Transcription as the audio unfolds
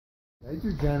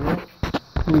Major General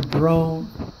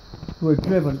who had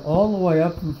driven all the way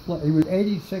up from Florida. He was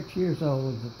 86 years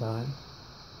old at the time.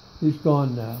 He's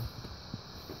gone now.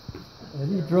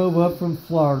 And he drove up from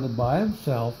Florida by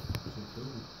himself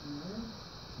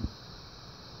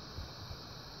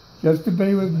just to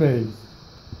be with me.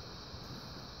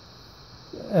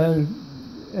 And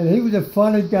he was a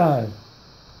funny guy.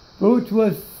 Boots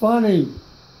was funny.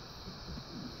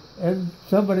 And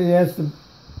somebody asked him,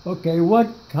 okay, what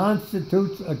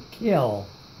constitutes a kill?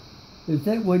 Is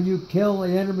that when you kill the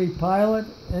enemy pilot?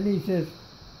 And he says,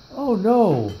 oh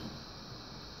no,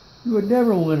 you would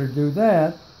never want to do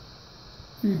that.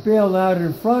 If he bailed out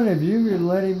in front of you, you'd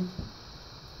let him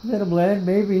land.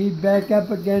 Maybe he'd back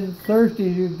up again thirsty,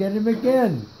 you'd get him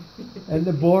again. And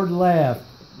the board laughed.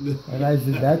 And I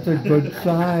said, that's a good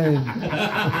sign.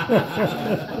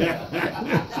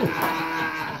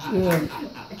 Yeah.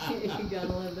 You gotta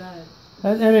love that.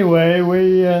 And anyway,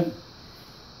 we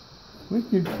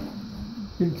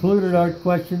concluded our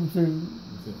questions and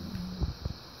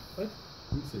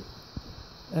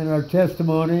our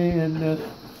testimony, and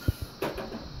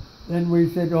then we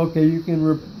said, okay, you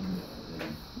can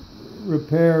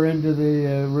repair into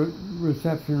the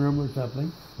reception room or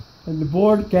something. And the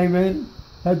board came in,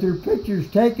 had their pictures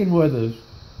taken with us.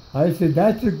 I said,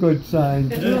 that's a good sign,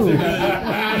 too.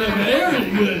 That's a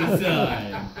very good sign.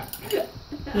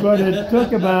 But it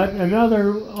took about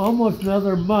almost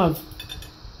another month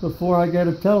before I got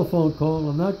a telephone call,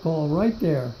 on that call right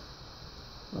there,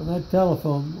 on that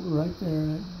telephone right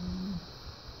there.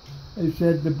 They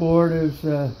said the board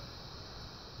has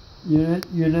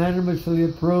unanimously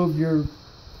approved your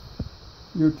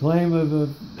claim of a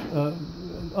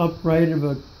upright of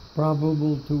a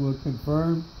probable to a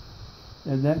confirmed,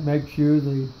 and that makes you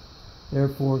the Air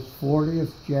Force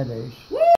 40th Jet Ace.